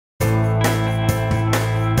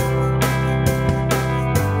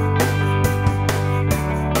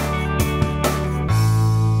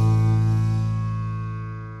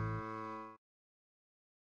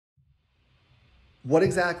What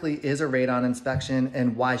exactly is a radon inspection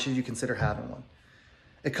and why should you consider having one?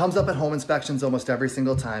 It comes up at home inspections almost every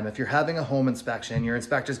single time. If you're having a home inspection, your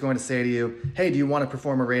inspector is going to say to you, hey, do you want to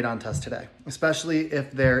perform a radon test today? Especially if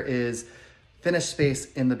there is finished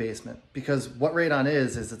space in the basement. Because what radon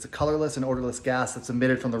is it's a colorless and odorless gas that's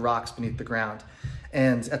emitted from the rocks beneath the ground.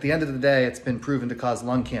 And at the end of the day, it's been proven to cause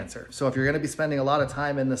lung cancer. So if you're going to be spending a lot of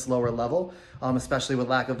time in this lower level, especially with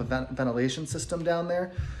lack of a ventilation system down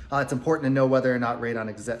there, it's important to know whether or not radon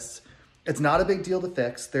exists. It's not a big deal to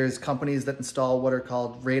fix. There's companies that install what are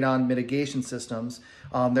called radon mitigation systems.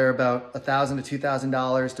 They're about $1,000 to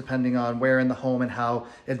 $2,000 depending on where in the home and how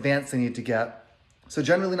advanced they need to get. So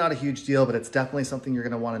generally not a huge deal, but it's definitely something you're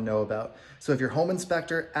going to want to know about. So if your home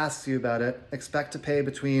inspector asks you about it, expect to pay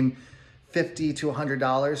between $50 to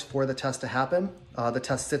 $100 for the test to happen. The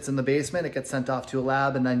test sits in the basement, it gets sent off to a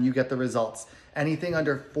lab, and then you get the results. Anything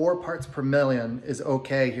under 4 parts per million is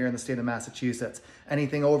okay here in the state of Massachusetts.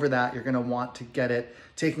 Anything over that, you're gonna want to get it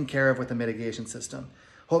taken care of with a mitigation system.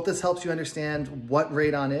 Hope this helps you understand what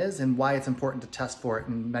radon is and why it's important to test for it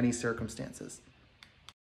in many circumstances.